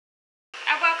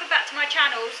to my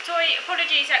channel. Sorry,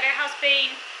 apologies that there has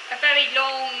been a very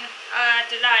long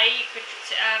delay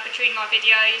between my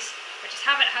videos. I just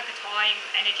haven't had the time,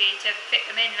 energy to fit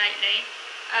them in lately.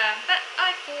 But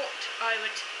I thought I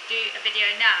would do a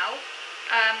video now,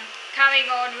 carrying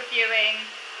on reviewing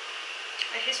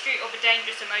A History of a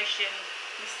Dangerous Emotion,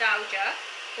 Nostalgia,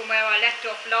 from where I left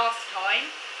off last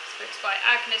time. This book's by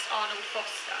Agnes Arnold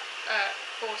Forster.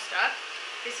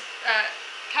 This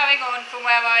carrying on from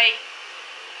where I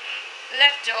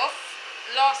left off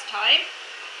last time,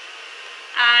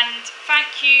 and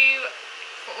thank you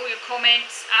for all your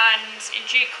comments, and in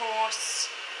due course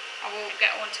I will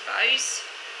get on to those.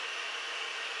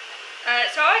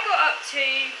 So I got up to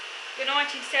the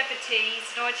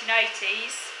 1970s,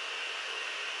 1980s,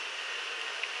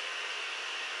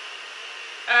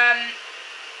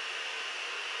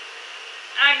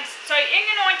 and so in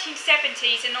the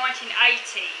 1970s and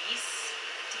 1980s,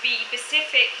 to be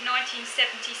specific,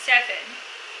 1977,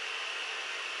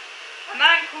 a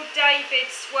man called David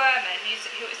Swerman,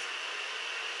 who was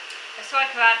a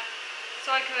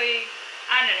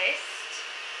psychoanalyst,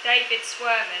 David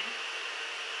Swerman,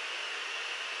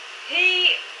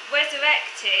 he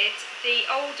resurrected the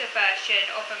older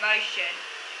version of emotion,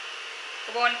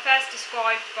 the one first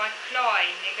described by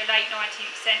Klein in the late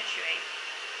 19th century.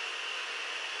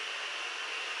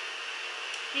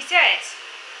 He said,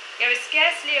 "There is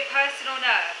scarcely a person on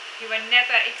earth who had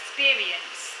never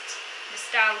experienced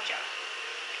nostalgia.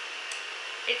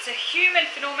 It's a human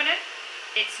phenomenon,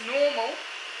 it's normal,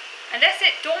 unless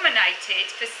it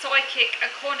dominated the psychic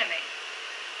economy."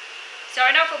 So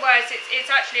in other words, it's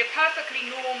actually a perfectly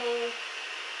normal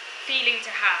feeling to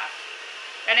have,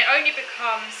 and it only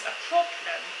becomes a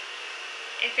problem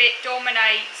if it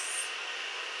dominates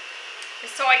the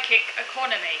psychic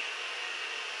economy.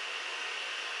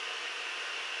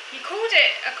 He called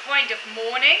it a kind of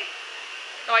mourning,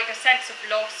 like a sense of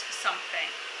loss for something.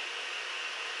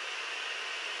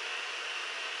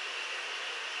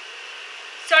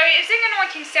 So it was in the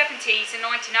 1970s and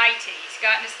 1980s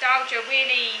that nostalgia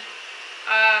really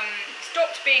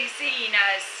stopped being seen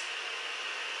as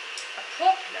a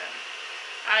problem,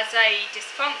 as a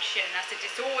dysfunction, as a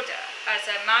disorder, as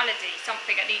a malady,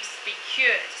 something that needs to be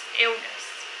cured, illness.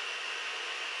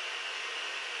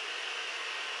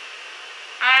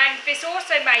 And this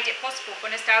also made it possible for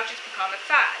nostalgia to become a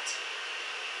fad.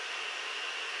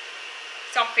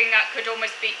 Something that could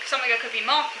be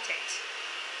marketed.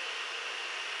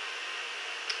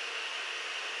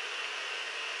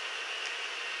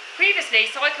 Previously,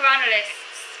 the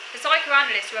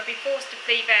psychoanalysts who have been forced to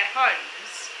flee their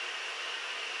homes,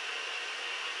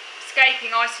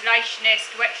 escaping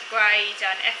isolationist, retrograde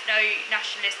and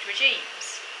ethno-nationalist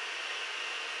regimes,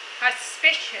 had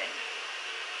suspicion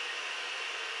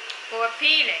or a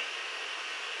feeling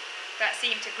that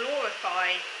seemed to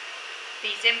glorify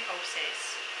these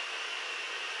impulses.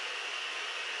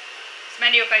 So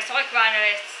many of those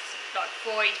psychoanalysts, like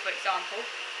Freud for example,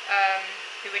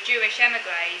 who were Jewish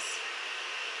emigres,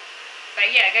 but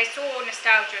yeah, they saw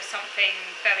nostalgia as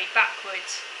something very backward,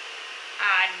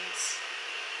 and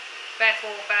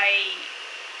therefore they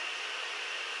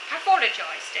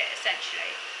pathologised it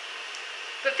essentially.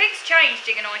 But things changed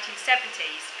in the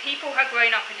 1970s. People had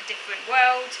grown up in a different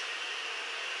world,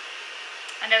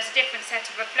 and there was a different set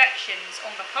of reflections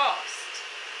on the past.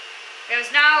 There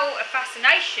was now a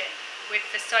fascination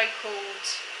with the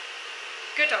so-called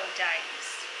good old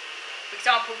days. For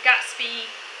example, Gatsby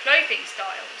clothing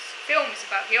styles, films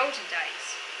about the olden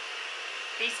days.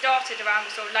 These started around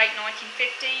the sort of late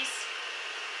 1950s.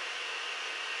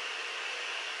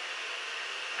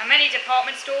 And many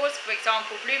department stores, for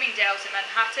example Bloomingdale's in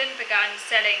Manhattan, began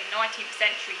selling 19th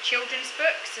century children's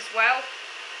books as well.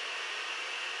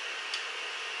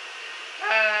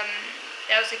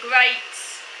 There was a great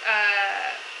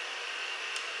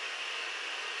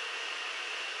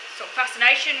sort of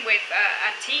fascination with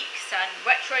antiques and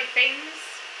retro things.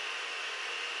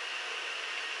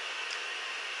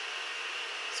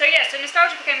 So yeah, so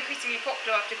nostalgia became increasingly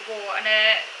popular after the war, and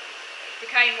it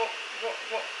became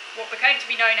what became to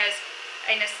be known as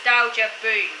a nostalgia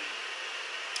boom.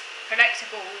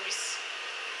 Collectibles,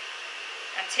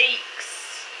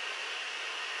 antiques.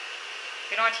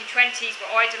 The 1920s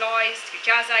were idolised, the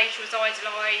Jazz Age was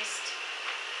idolised.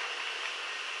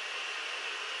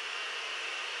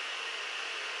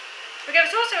 But there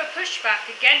was also a pushback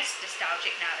against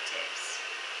nostalgic narratives,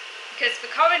 because the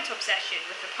current obsession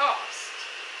with the past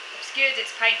obscured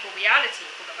its painful reality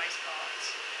for the most part.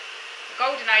 The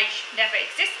Golden Age never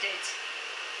existed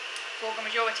for the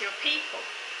majority of people.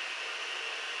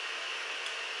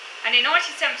 And in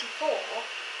 1974,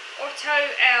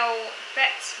 Otto L.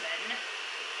 Betzman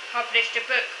published a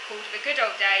book called The Good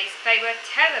Old Days. They were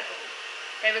terrible.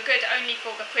 They were good only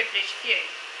for the privileged few.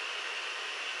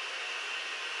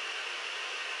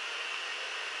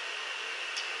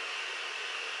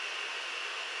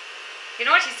 The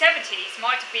 1970s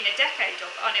might have been a decade of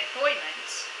unemployment,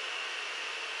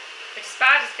 but as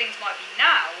bad as things might be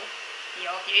now, he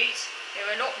argued, they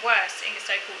were a lot worse in the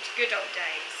so-called good old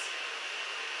days.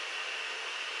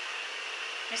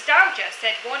 Nostalgia,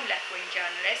 said one left-wing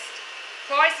journalist,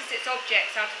 prizes its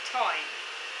objects out of time,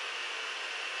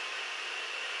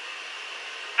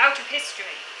 out of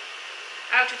history,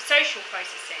 out of social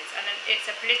processes, and it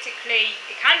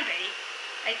can be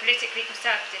a politically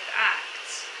conservative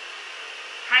act,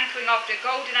 hankering after a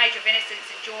golden age of innocence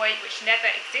and joy which never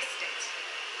existed.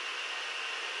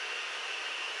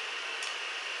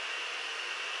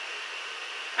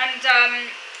 And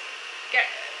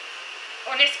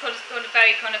on this kind of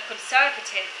very kind of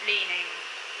conservative leaning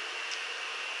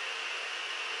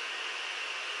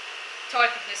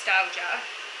type of nostalgia,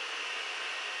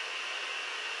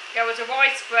 there was a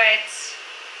widespread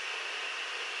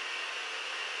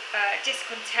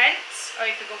discontent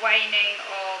over the waning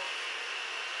of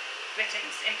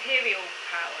Britain's imperial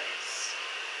powers.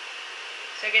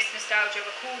 So this nostalgia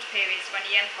recalled periods when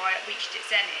the empire reached its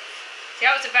zenith. So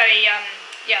that was a very,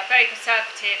 very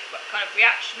conservative, kind of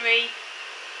reactionary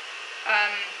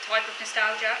type of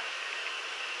nostalgia.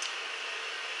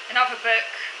 Another book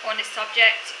on this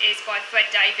subject is by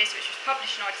Fred Davis, which was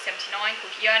published in 1979,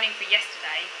 called Yearning for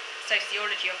Yesterday,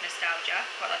 Sociology of Nostalgia.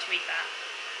 Quite like to read that.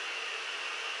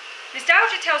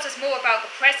 Nostalgia tells us more about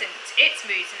the present, its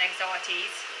moods and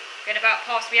anxieties, than about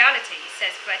past realities,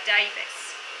 says Fred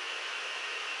Davis.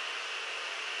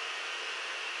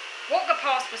 What the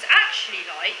past was actually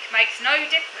like makes no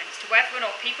difference to whether or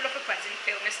not people of the present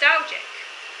feel nostalgic.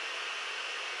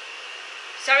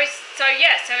 So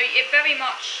it very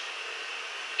much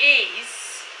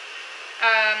is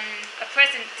a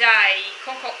present day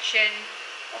concoction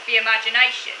of the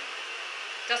imagination.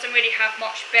 Doesn't really have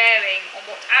much bearing on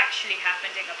what actually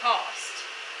happened in the past.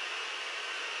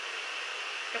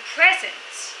 The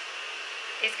present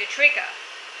is the trigger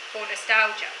for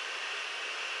nostalgia.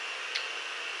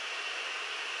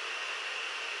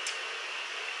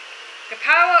 The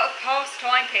power of past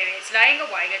time periods lay in a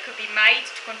way that could be made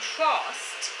to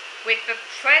contrast with the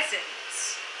present.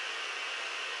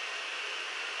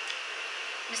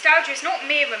 Nostalgia is not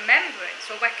mere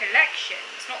remembrance or recollection,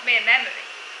 it's not mere memory.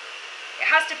 It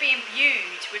has to be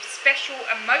imbued with special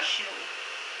emotional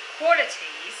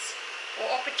qualities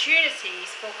or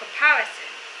opportunities for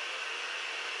comparison.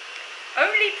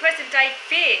 Only present-day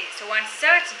fears or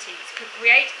uncertainties could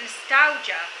create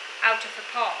nostalgia out of the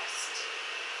past.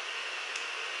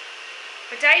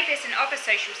 For Davis and other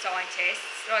social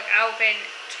scientists, like Alvin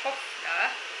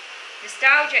Toffler,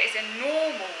 nostalgia is a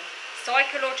normal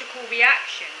psychological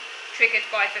reaction triggered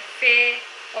by the fear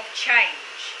of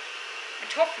change.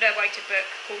 And Toffler wrote a book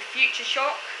called Future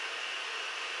Shock.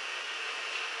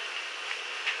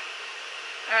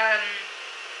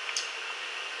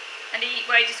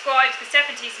 Where he describes the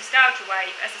 70s nostalgia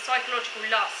wave as a psychological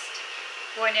lust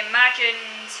for an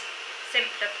imagined,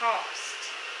 simpler past.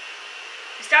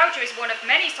 Nostalgia is one of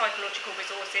many psychological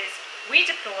resources we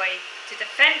deploy to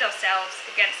defend ourselves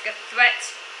against the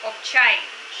threat of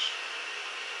change.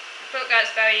 I thought that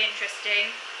was very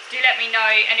interesting. So do let me know,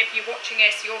 and if you're watching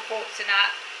this, your thoughts on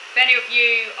that. If any of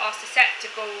you are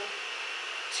susceptible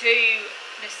to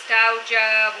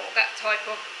nostalgia or that type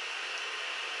of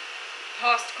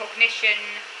past cognition,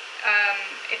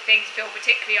 if things feel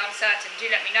particularly uncertain, do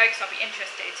let me know, because I'll be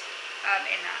interested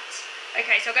in that.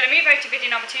 Okay, so I'm going to move over to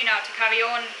video number 2 now to carry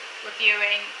on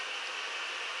reviewing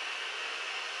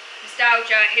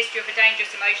nostalgia, history of a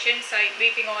dangerous emotion. So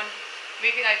moving over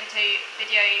to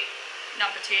video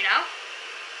number 2 now.